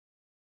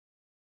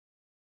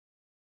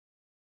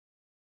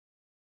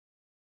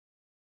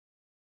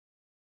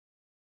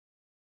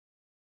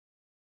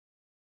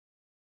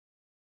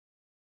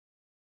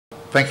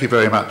Thank you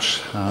very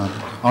much,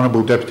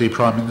 Honourable Deputy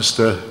Prime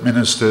Minister,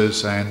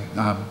 Ministers and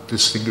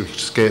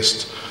distinguished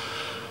guests.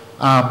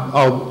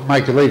 I'll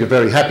make the leader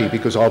very happy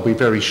because I'll be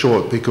very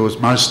short, because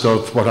most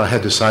of what I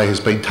had to say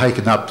has been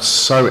taken up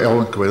so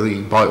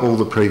eloquently by all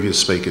the previous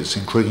speakers,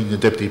 including the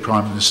Deputy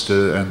Prime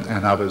Minister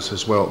and others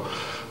as well.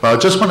 But I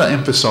just want to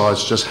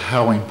emphasise just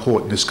how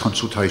important this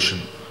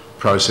consultation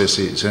process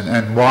is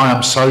and why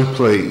I'm so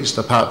pleased,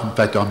 apart from the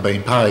fact I'm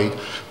being paid,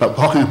 but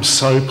why I'm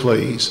so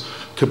pleased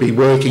to be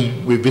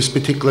working with this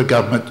particular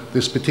government,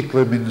 this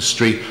particular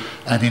ministry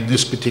and in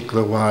this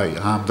particular way.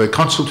 The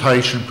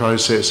consultation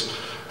process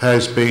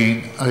has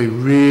been a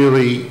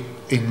really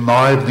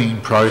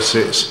enlivening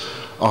process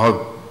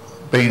of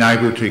being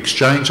able to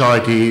exchange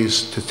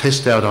ideas, to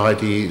test out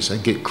ideas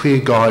and get clear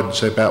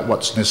guidance about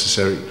what's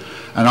necessary.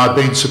 And I've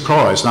been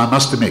surprised, and I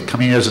must admit,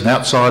 coming as an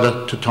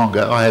outsider to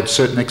Tonga, I had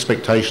certain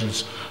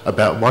expectations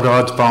about what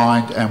I'd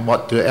find and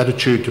what the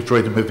attitude to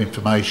freedom of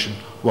information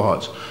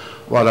was.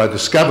 What I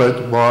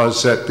discovered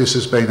was that this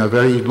has been a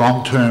very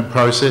long-term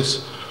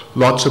process.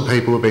 Lots of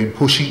people have been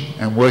pushing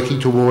and working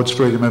towards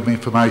freedom of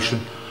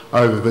information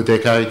over the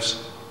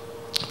decades.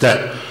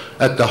 That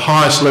at the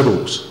highest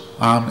levels,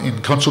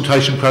 in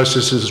consultation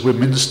processes with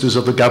ministers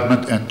of the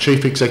government and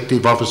chief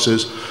executive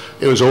officers,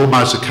 it was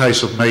almost a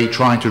case of me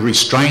trying to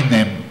restrain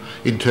them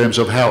in terms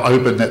of how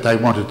open that they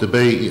wanted to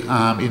be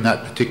in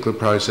that particular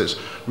process,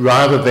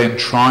 rather than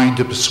trying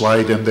to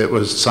persuade them there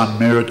was some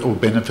merit or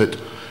benefit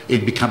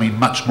in becoming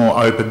much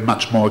more open,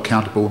 much more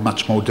accountable,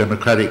 much more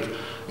democratic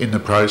in the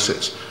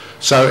process.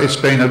 So it's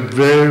been a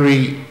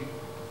very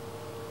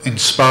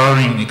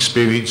inspiring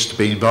experience to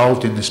be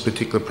involved in this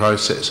particular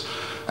process.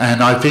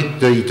 And I think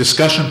the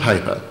discussion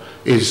paper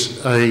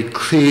is a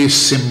clear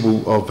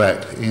symbol of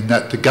that, in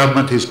that the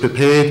government is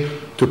prepared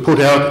to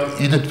put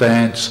out in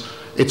advance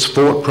its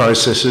thought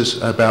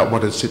processes about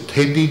what it's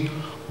intending,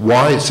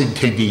 why it's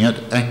intending it,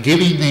 and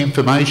giving the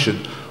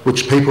information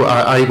which people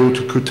are able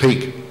to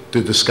critique the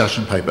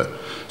discussion paper.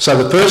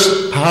 So the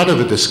first part of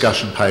the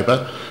discussion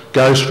paper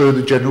goes through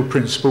the general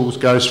principles,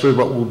 goes through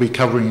what we'll be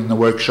covering in the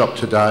workshop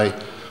today,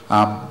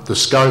 the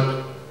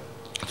scope,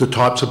 the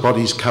types of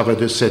bodies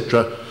covered,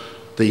 etc.,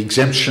 the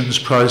exemptions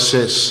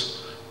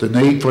process, the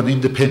need for an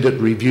independent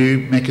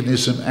review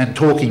mechanism, and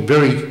talking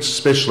very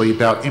especially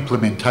about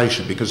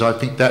implementation, because I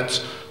think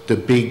that's the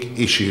big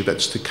issue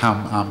that's to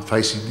come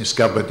facing this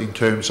government in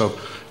terms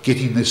of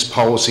getting this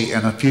policy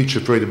and a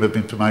future Freedom of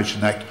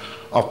Information Act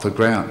off the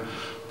ground.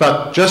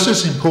 But just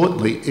as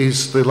importantly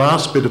is the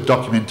last bit of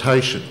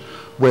documentation,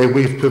 where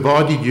we've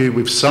provided you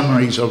with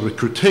summaries of the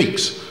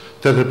critiques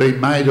that have been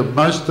made of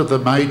most of the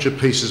major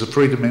pieces of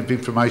freedom of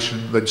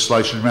information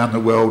legislation around the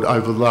world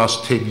over the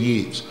last 10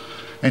 years.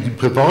 And in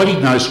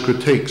providing those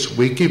critiques,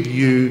 we give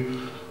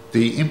you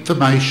the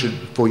information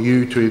for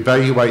you to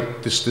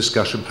evaluate this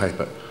discussion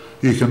paper.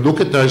 You can look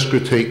at those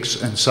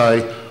critiques and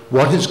say,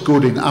 what is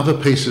good in other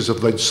pieces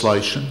of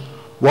legislation,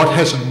 what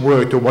hasn't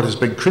worked or what has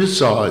been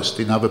criticised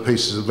in other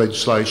pieces of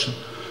legislation,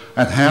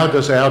 and how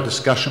does our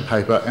discussion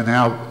paper and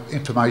our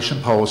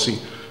information policy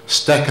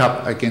stack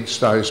up against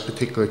those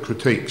particular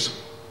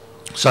critiques.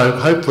 So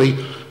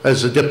hopefully,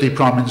 as the Deputy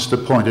Prime Minister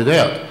pointed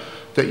out,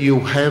 that you'll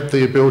have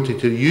the ability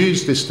to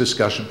use this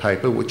discussion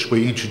paper, which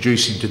we're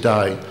introducing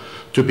today,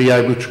 to be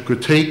able to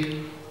critique,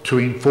 to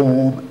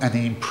inform and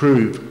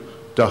improve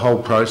the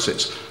whole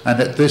process. And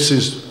that this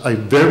is a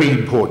very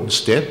important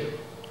step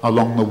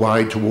along the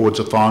way towards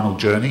a final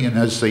journey. And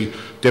as the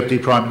Deputy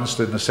Prime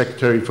Minister and the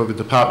Secretary for the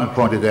Department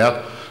pointed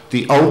out,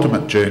 the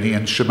ultimate journey,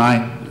 and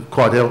Shemaine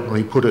quite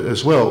eloquently put it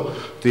as well,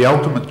 the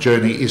ultimate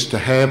journey is to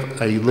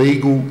have a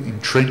legal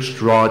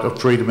entrenched right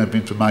of freedom of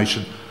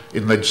information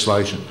in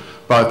legislation.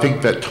 But I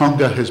think that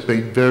Tonga has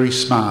been very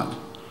smart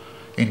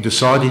in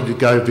deciding to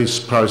go this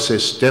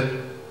process step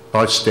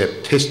by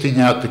step, testing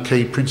out the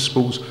key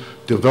principles,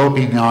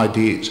 developing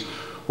ideas.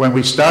 When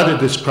we started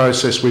this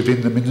process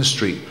within the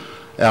ministry,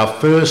 our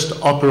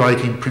first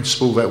operating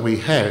principle that we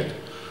had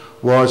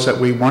was that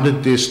we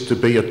wanted this to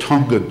be a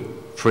Tongan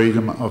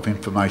Freedom of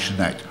Information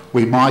Act.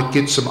 We might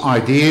get some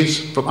ideas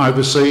from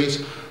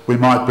overseas, we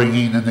might bring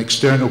in an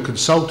external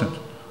consultant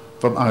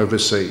from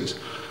overseas,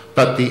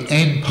 but the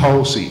end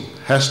policy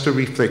has to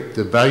reflect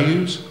the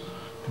values,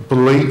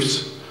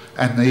 beliefs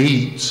and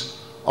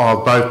needs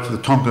of both the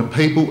Tongan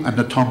people and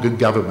the Tongan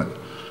government.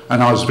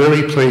 And I was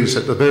very pleased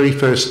at the very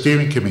first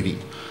steering committee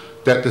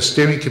that the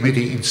steering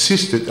committee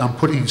insisted on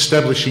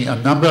establishing a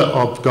number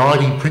of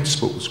guiding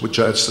principles which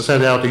are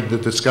set out in the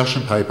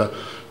discussion paper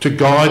to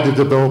guide the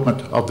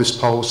development of this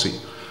policy.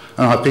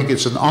 And I think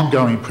it's an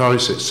ongoing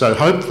process. So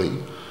hopefully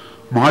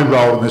my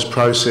role in this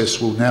process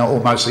will now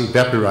almost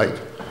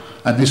evaporate,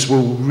 and this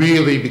will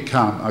really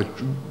become a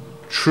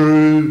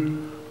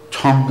true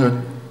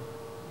Tongan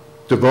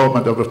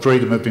development of a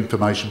freedom of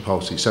information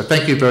policy. So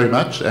thank you very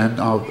much, and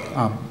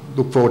I'll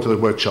look forward to the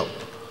workshop.